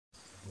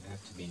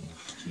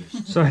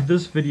So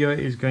this video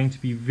is going to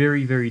be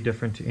very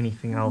different to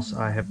anything else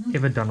I have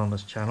ever done on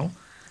this channel.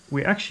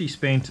 We actually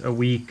spent a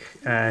week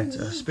at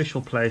a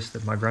special place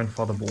that my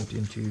grandfather bought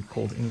into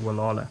called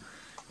Ingwelala.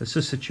 This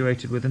is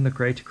situated within the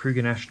Greater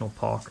Kruger National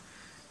Park,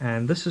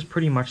 and this is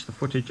pretty much the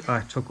footage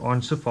I took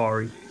on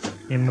safari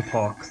in the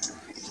park.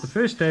 So the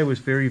first day was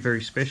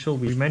very special.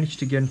 We managed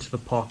to get into the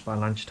park by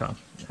lunchtime,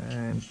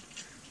 and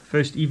the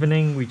first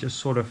evening we just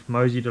sort of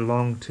moseyed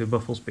along to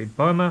Buffelsbed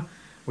Boma,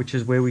 which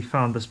is where we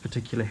found this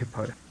particular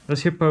hippo.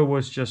 This hippo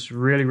was just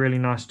really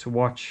nice to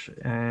watch,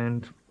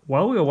 and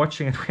while we were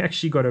watching it, we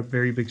actually got a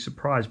very big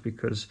surprise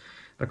because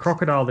the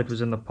crocodile that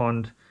was in the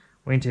pond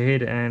went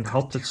ahead and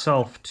helped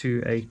itself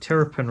to a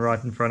terrapin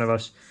right in front of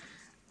us.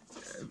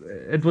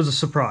 It was a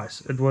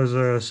surprise. It was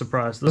a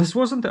surprise. This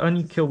wasn't the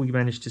only kill we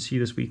managed to see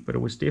this week, but it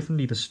was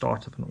definitely the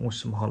start of an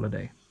awesome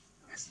holiday.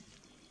 I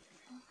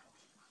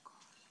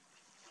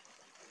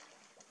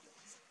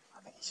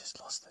think he just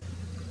lost it.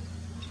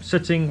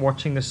 Sitting,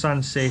 watching the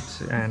sunset,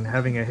 and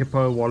having a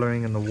hippo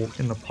wallowing in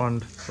the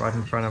pond right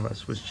in front of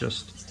us was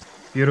just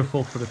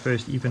beautiful for the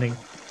first evening.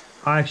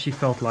 I actually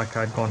felt like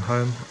I'd gone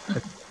home.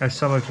 As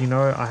some of you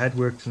know, I had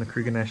worked in the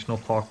Kruger National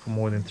Park for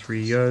more than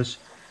 3 years,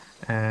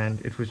 and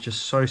it was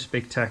just so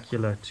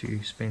spectacular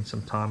to spend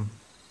some time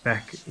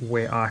back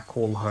where I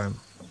call home.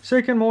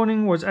 Second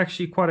morning was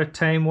actually quite a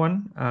tame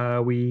one.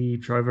 We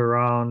drove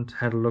around,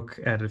 had a look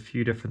at a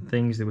few different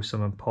things. There was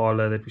some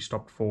impala that we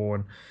stopped for,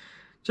 and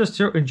just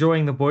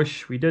enjoying the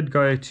bush. We did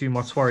go to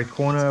Motswari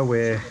Corner,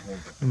 where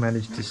we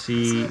managed to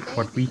see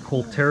what we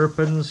call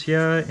terrapins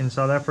here in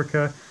South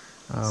Africa.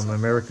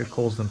 America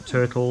calls them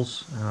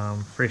turtles,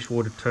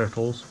 freshwater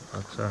turtles,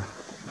 but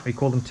we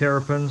call them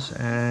terrapins,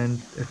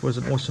 and it was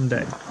an awesome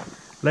day.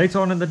 Later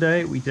on in the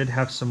day, we did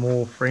have some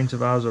more friends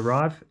of ours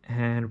arrive,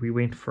 and we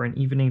went for an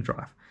evening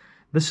drive.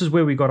 This is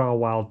where we got our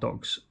wild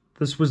dogs.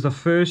 This was the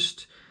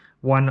first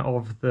one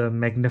of the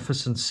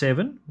Magnificent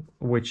 7,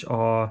 which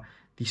are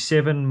the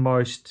 7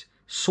 most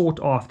sought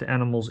after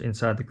animals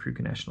inside the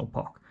Kruger National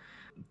Park.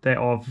 They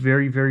are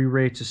very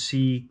rare to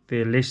see.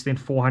 They're less than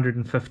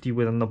 450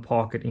 within the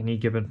park at any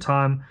given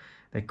time.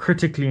 They're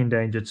critically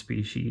endangered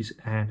species,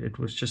 and it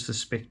was just a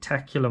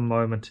spectacular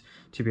moment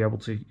to be able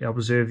to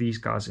observe these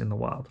guys in the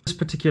wild. This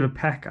particular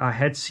pack I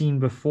had seen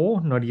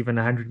before, not even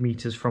 100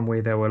 meters from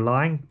where they were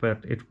lying,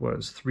 but it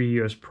was 3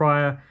 years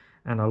prior,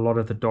 and a lot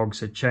of the dogs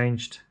had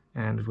changed,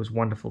 and it was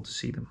wonderful to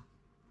see them.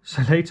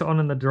 So later on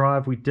in the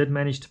drive, we did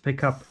manage to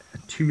pick up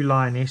 2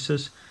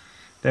 lionesses.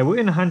 They were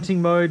in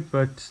hunting mode,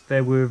 but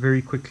they were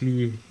very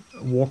quickly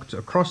walked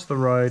across the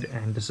road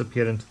and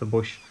disappeared into the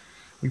bush.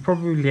 We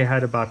probably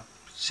had about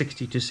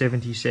 60 to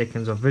 70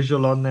 seconds of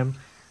visual on them,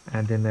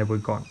 and then they were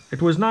gone.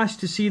 It was nice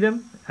to see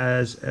them,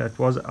 as it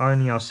was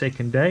only our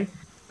second day.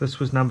 This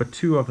was number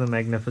 2 of the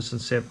Magnificent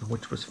 7,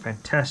 which was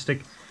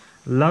fantastic.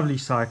 Lovely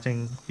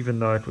sighting, even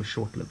though it was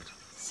short-lived.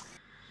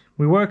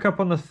 We woke up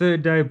on the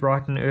third day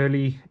bright and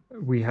early.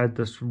 We had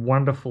this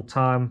wonderful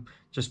time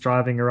just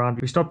driving around.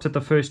 We stopped at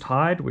the first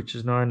hide, which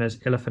is known as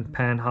Elephant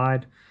Pan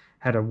Hide.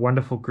 Had a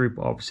wonderful group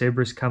of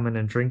zebras come in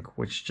and drink,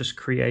 which just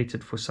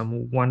created for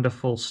some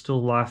wonderful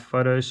still life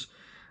photos.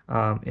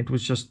 It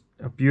was just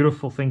a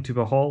beautiful thing to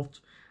behold.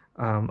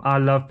 I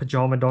love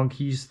pajama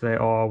donkeys. They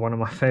are one of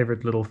my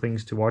favorite little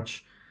things to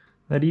watch.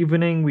 That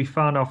evening we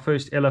found our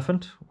first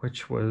elephant,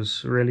 which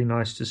was really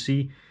nice to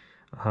see.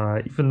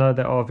 Even though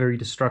they are very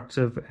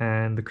destructive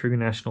and the Kruger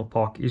National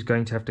Park is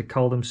going to have to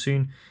cull them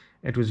soon,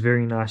 it was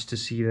very nice to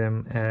see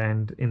them,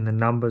 and in the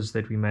numbers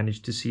that we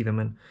managed to see them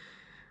in.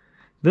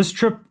 This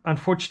trip,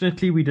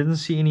 unfortunately, we didn't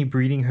see any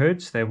breeding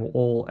herds. They were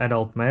all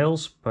adult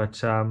males,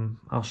 but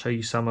I'll show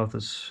you some of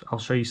this. I'll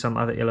show you some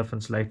other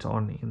elephants later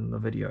on in the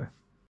video.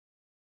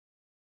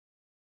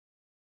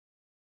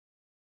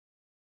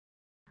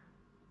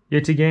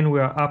 Yet again, we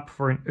are up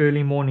for an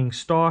early morning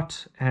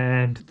start,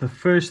 and the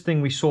first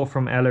thing we saw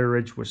from Aloe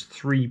Ridge was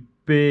 3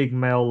 big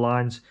male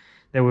lions.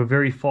 They were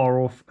very far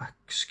off.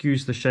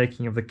 Excuse the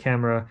shaking of the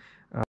camera,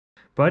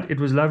 but it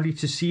was lovely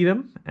to see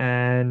them,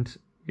 and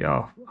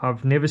yeah,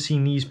 I've never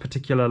seen these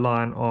particular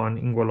lion on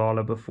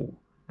Ingwelala before,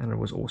 and it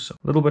was awesome.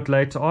 A little bit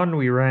later on,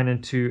 we ran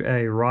into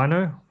a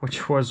rhino,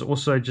 which was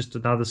also just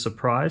another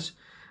surprise.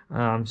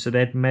 So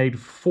that made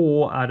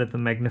 4 out of the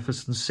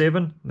Magnificent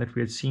 7 that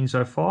we had seen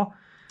so far.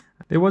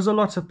 There was a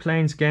lot of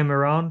plains game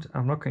around.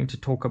 I'm not going to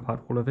talk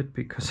about all of it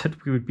because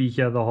we would be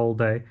here the whole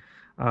day.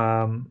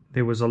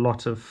 There was a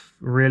lot of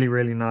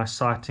really nice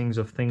sightings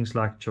of things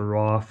like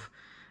giraffe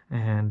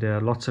and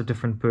lots of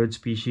different bird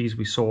species.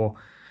 We saw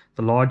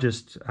the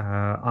largest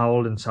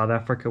owl in South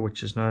Africa,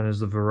 which is known as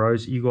the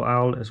Verreaux's eagle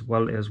owl, as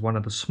well as one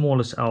of the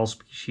smallest owl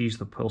species,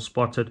 the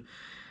pearl-spotted.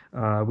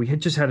 We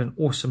had just had an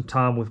awesome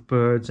time with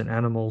birds and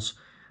animals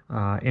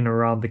in and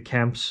around the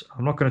camps.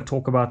 I'm not going to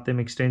talk about them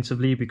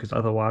extensively because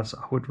otherwise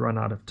I would run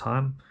out of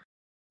time.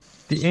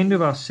 The end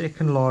of our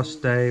second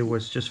last day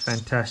was just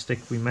fantastic.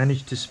 We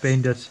managed to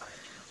spend it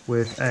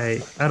with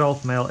an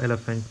adult male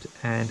elephant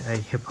and a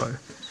hippo.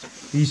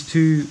 These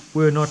two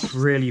were not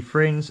really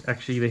friends.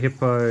 Actually, the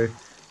hippo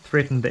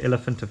threatened the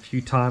elephant a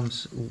few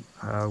times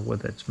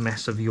with its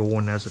massive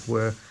yawn, as it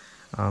were.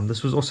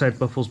 This was also at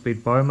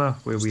Buffelsbed Boma,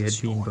 where we had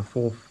been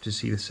before to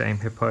see the same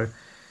hippo.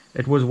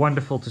 It was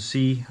wonderful to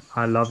see.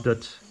 I loved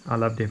it. I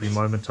loved every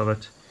moment of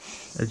it.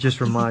 It just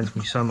reminds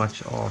me so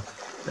much of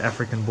the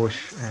African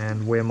bush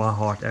and where my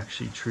heart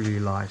actually truly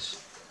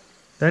lies.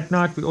 That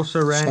night we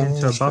also ran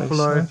into a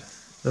buffalo.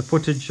 The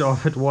footage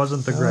of it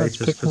wasn't the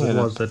greatest because it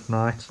was at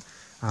night.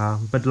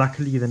 But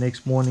luckily the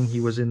next morning he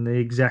was in the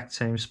exact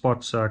same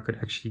spot, so I could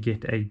actually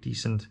get a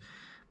decent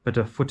bit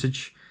of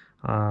footage.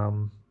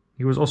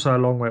 He was also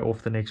a long way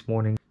off the next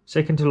morning.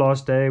 Second to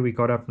last day, we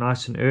got up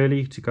nice and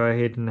early to go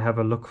ahead and have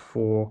a look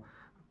for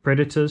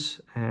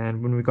predators.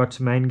 And when we got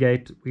to Main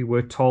Gate, we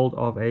were told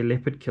of a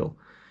leopard kill.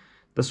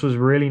 This was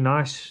really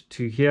nice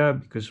to hear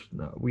because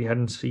we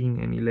hadn't seen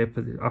any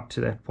leopard up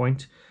to that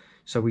point.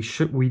 So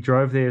we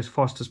drove there as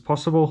fast as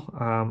possible.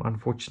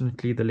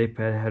 Unfortunately, the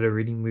leopard had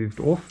already moved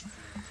off.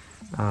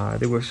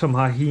 There were some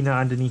hyena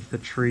underneath the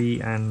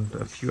tree and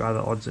a few other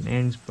odds and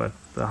ends, but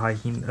the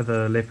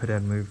leopard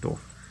had moved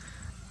off.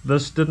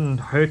 This didn't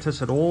hurt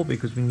us at all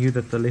because we knew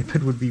that the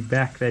leopard would be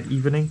back that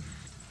evening.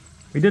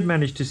 We did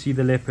manage to see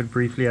the leopard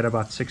briefly at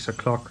about 6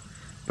 o'clock,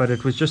 but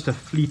it was just a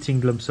fleeting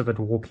glimpse of it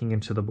walking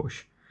into the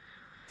bush.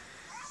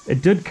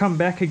 It did come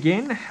back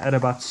again at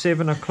about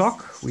 7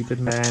 o'clock.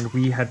 And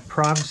we had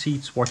prime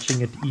seats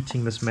watching it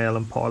eating this male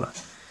impala.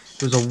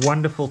 It was a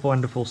wonderful,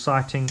 wonderful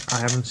sighting. I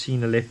haven't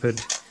seen a leopard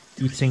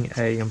eating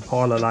a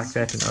impala like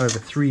that in over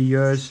 3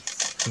 years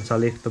since I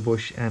left the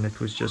bush, and it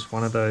was just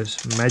one of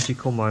those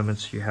magical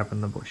moments you have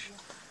in the bush.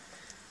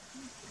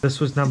 This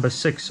was number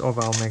 6 of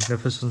our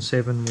magnificent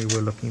 7 we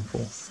were looking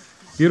for.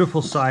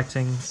 Beautiful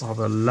sighting of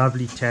a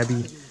lovely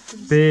tabby,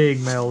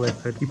 big male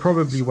leopard. He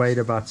probably weighed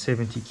about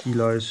 70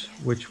 kilos,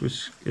 which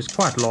is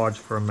quite large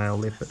for a male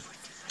leopard.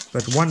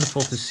 But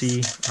wonderful to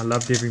see. I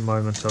loved every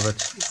moment of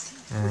it,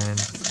 and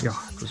yeah,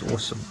 it was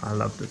awesome. I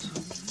loved it.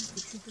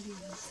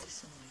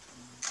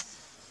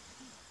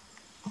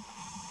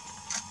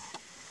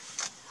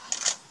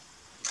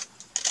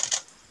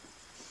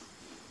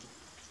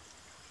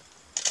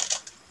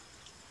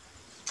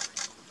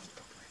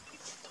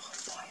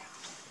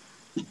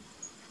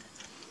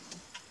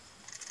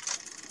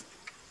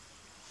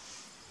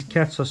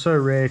 Cats are so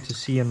rare to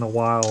see in the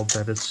wild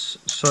that it's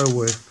so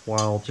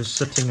worthwhile just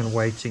sitting and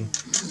waiting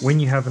when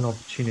you have an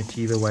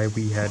opportunity the way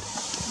we had.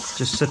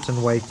 Just sit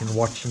and wait and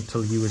watch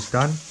until he was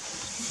done.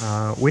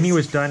 When he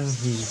was done,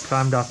 he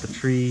climbed out the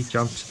tree,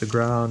 jumped to the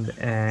ground,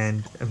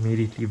 and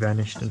immediately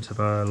vanished into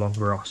the long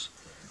grass,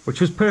 which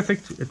was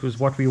perfect. It was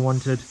what we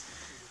wanted.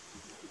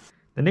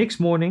 The next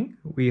morning,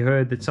 we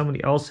heard that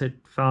somebody else had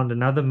found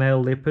another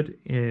male leopard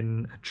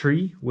in a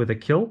tree with a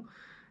kill.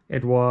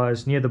 It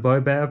was near the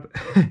Baobab.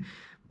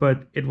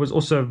 But it was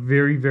also a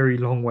very, very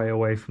long way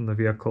away from the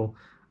vehicle.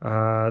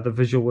 The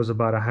visual was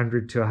about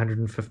 100 to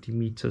 150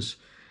 meters.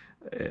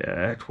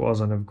 It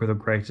wasn't the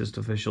greatest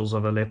of visuals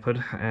of a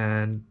leopard.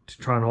 And to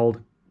try and hold...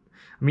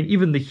 I mean,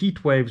 even the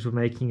heat waves were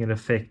making an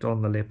effect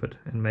on the leopard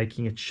and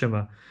making it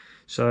shimmer.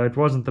 So it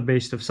wasn't the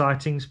best of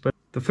sightings. But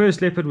the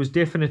first leopard was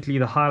definitely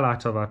the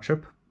highlight of our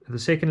trip. The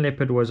second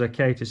leopard was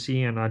okay to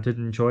see and I did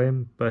enjoy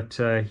him. But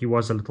he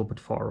was a little bit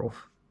far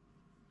off.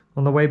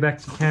 On the way back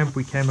to camp,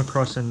 we came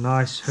across a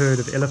nice herd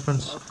of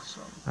elephants,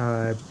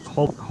 a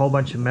whole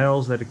bunch of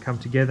males that had come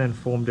together and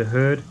formed a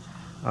herd.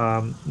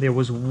 There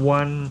was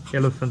one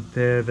elephant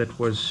there that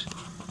was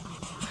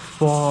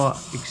far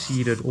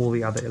exceeded all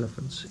the other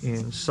elephants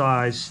in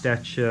size,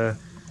 stature,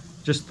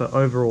 just the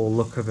overall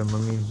look of him. I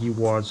mean, he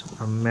was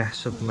a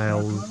massive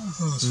male,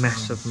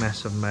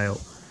 massive male.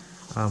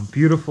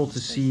 Beautiful to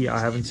see. I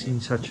haven't seen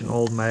such an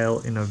old male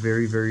in a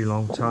very, very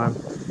long time.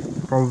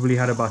 Probably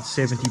had about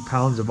 70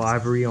 pounds of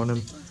ivory on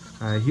him.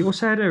 He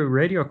also had a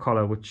radio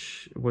collar,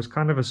 which was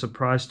kind of a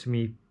surprise to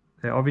me.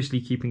 They're obviously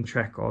keeping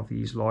track of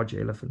these large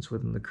elephants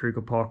within the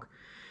Kruger Park.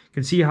 You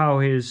can see how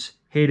his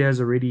head has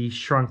already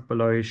shrunk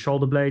below his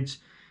shoulder blades.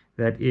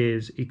 That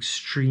is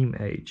extreme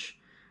age.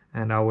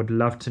 And I would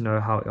love to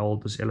know how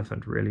old this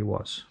elephant really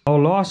was.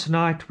 Last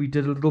night we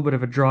did a little bit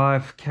of a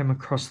drive, came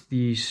across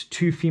these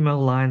 2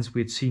 female lions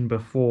we had seen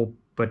before,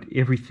 but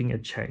everything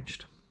had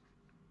changed.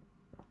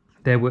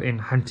 They were in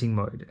hunting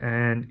mode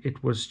and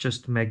it was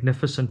just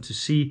magnificent to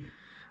see.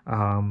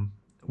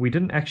 We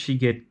didn't actually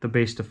get the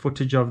best of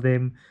footage of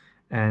them,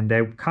 and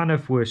they kind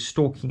of were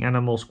stalking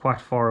animals quite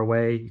far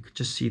away. You could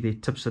just see the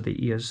tips of their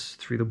ears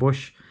through the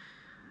bush.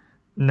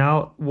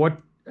 Now,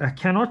 what I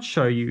cannot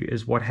show you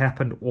is what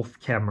happened off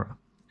camera.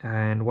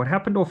 And what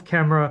happened off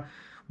camera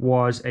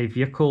was a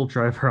vehicle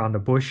drove around a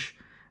bush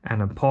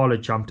and impala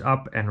jumped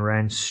up and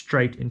ran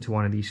straight into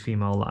one of these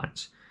female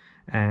lions.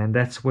 And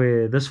that's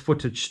where this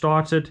footage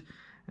started.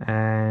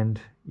 And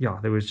yeah,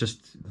 there was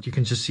just, you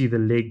can just see the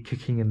leg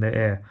kicking in the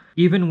air.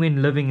 Even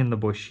when living in the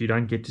bush, you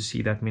don't get to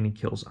see that many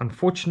kills.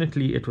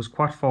 Unfortunately, it was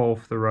quite far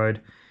off the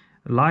road.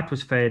 The light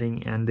was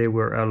fading and there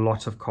were a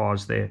lot of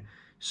cars there.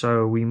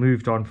 So we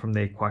moved on from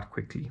there quite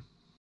quickly.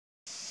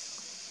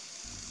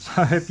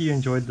 So I hope you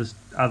enjoyed this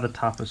other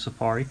type of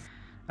safari.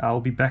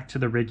 I'll be back to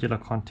the regular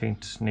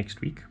content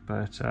next week,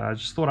 but I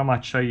just thought I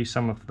might show you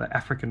some of the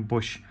African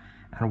bush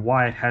and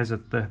why it has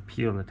the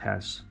appeal it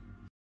has.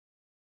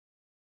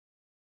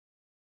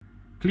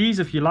 Please,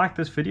 if you like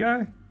this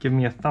video, give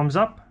me a thumbs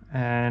up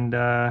and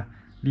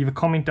leave a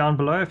comment down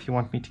below if you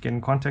want me to get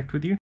in contact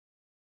with you.